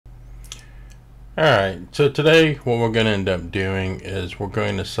Alright, so today what we're going to end up doing is we're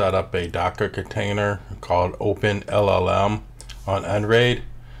going to set up a Docker container called OpenLLM on Unraid.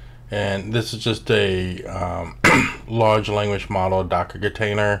 And this is just a large language model Docker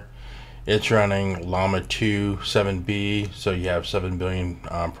container. It's running Llama 2 7B, so you have 7 billion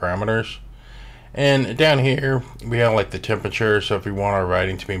parameters. And down here we have like the temperature, so if we want our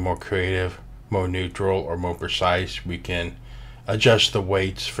writing to be more creative, more neutral, or more precise, we can adjust the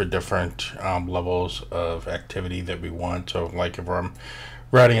weights for different levels of activity that we want. So like if I'm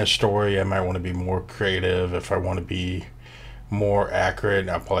writing a story, I might want to be more creative. If I want to be more accurate,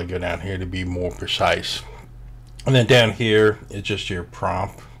 I'll probably go down here to be more precise. And then down here is just your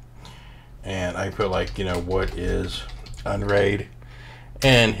prompt, and I put like, what is Unraid,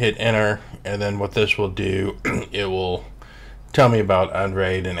 and hit enter. And then what this will do, it will tell me about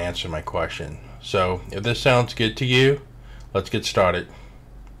Unraid and answer my question. So if this sounds good to you, let's get started.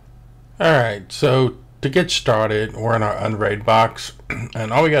 Alright, so to get started, we're in our Unraid box,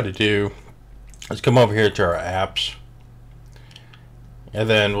 and all we got to do is come over here to our apps, and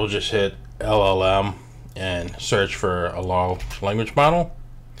then we'll just hit LLM and search for a large language model.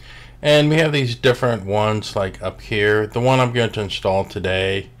 And we have these different ones like up here. The one I'm going to install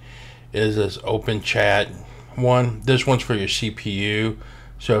today is this OpenChat one. This one's for your CPU,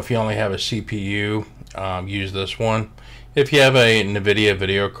 so if you only have a CPU, use this one. If you have a NVIDIA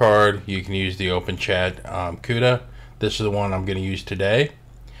video card, you can use the OpenChat CUDA. This is the one I'm going to use today.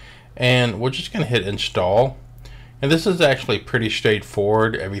 And we're just going to hit install. And this is actually pretty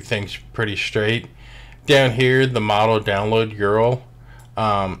straightforward. Everything's pretty straight. Down here, the model download URL.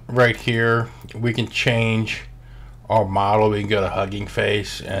 Right here, we can change our model. We can go to Hugging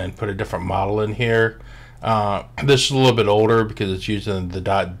Face and put a different model in here. This is a little bit older because it's using the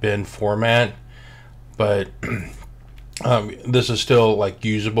 .bin format. But this is still like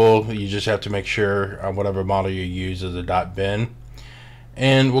usable. You just have to make sure whatever model you use is a .bin.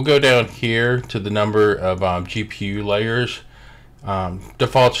 And we'll go down here to the number of GPU layers.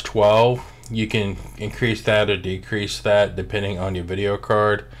 Default's 12. You can increase that or decrease that depending on your video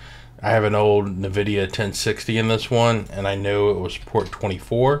card. I have an old NVIDIA 1060 in this one, and I know it was port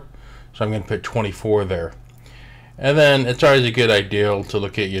 24, so I'm going to put 24 there. And then it's always a good idea to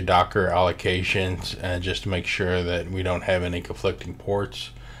look at your Docker allocations and just to make sure that we don't have any conflicting ports.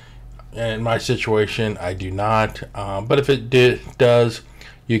 In my situation, I do not, but if it does,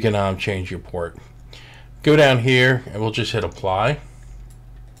 you can change your port. Go down here and we'll just hit apply.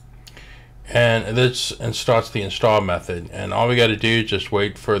 And this starts the install method. And all we got to do is just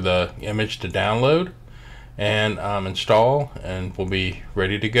wait for the image to download and install, and we'll be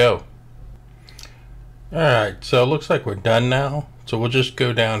ready to go. Alright, so it looks like we're done now. So we'll just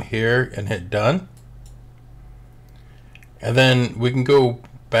go down here and hit done. And then we can go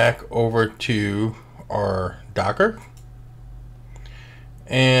back over to our Docker.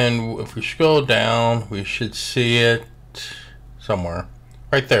 And if we scroll down, we should see it somewhere.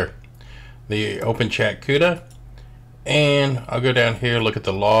 Right there. The OpenChat CUDA. And I'll go down here, look at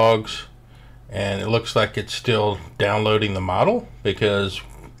the logs. And it looks like it's still downloading the model because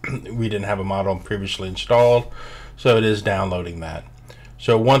we didn't have a model previously installed, so it is downloading that.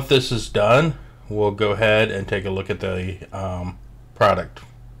 So once this is done, we'll go ahead and take a look at the product.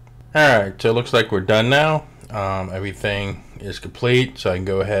 Alright, so it looks like we're done now. Everything is complete, so I can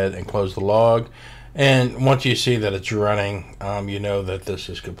go ahead and close the log. And once you see that it's running, you know that this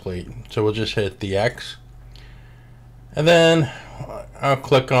is complete. So we'll just hit the X. And then I'll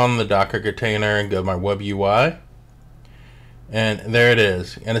click on the Docker container and go to my web UI. And there it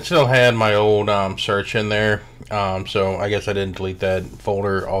is, and it still had my old search in there, so I guess I didn't delete that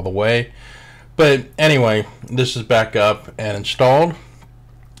folder all the way. But anyway, this is back up and installed,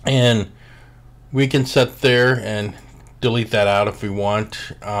 and we can sit there and delete that out if we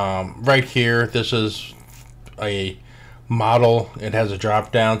want. Right here, this is a model. It has a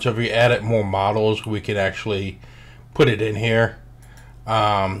drop down, so if we added more models, we could actually put it in here.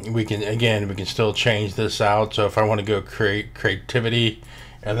 We can still change this out. So if I want to go create creativity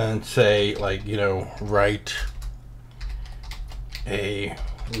and then say like, write a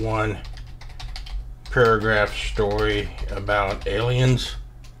 1 paragraph story about aliens,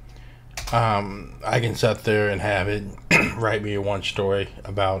 I can sit there and have it write me a 1 story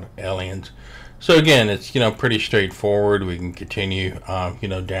about aliens. So again, it's pretty straightforward. We can continue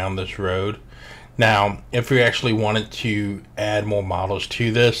down this road. Now, if we actually wanted to add more models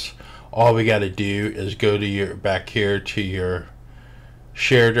to this, all we got to do is go to back here to your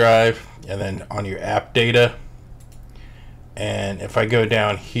share drive, and then on your app data. And if I go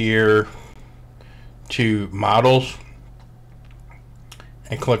down here to models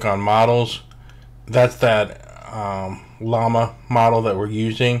and click on models, that's that Llama model that we're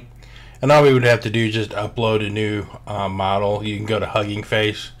using. And all we would have to do is just upload a new model. You can go to Hugging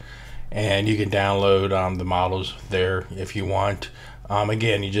Face and you can download the models there if you want.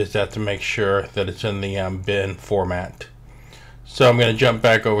 Again, you just have to make sure that it's in the bin format. So I'm going to jump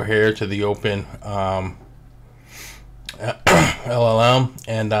back over here to the Open LLM,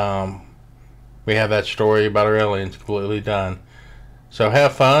 and we have that story about our aliens completely done. So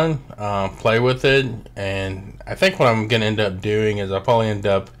have fun, play with it, and I think what I'm going to end up doing is I'll probably end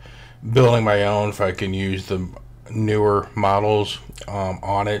up building my own if I can use the newer models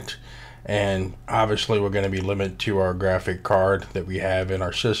on it. And obviously we're going to be limited to our graphic card that we have in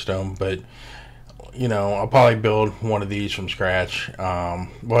our system, but you know, I'll probably build one of these from scratch. Well,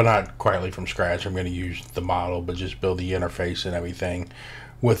 not quietly from scratch. I'm going to use the model, but just build the interface and everything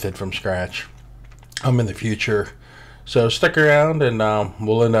with it from scratch in the future. So stick around, and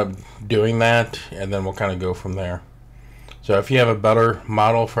we'll end up doing that, and then we'll kind of go from there. So if you have a better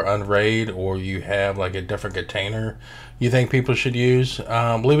model for Unraid, or you have like a different container you think people should use,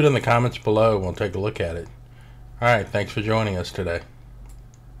 leave it in the comments below and we'll take a look at it. Alright, thanks for joining us today.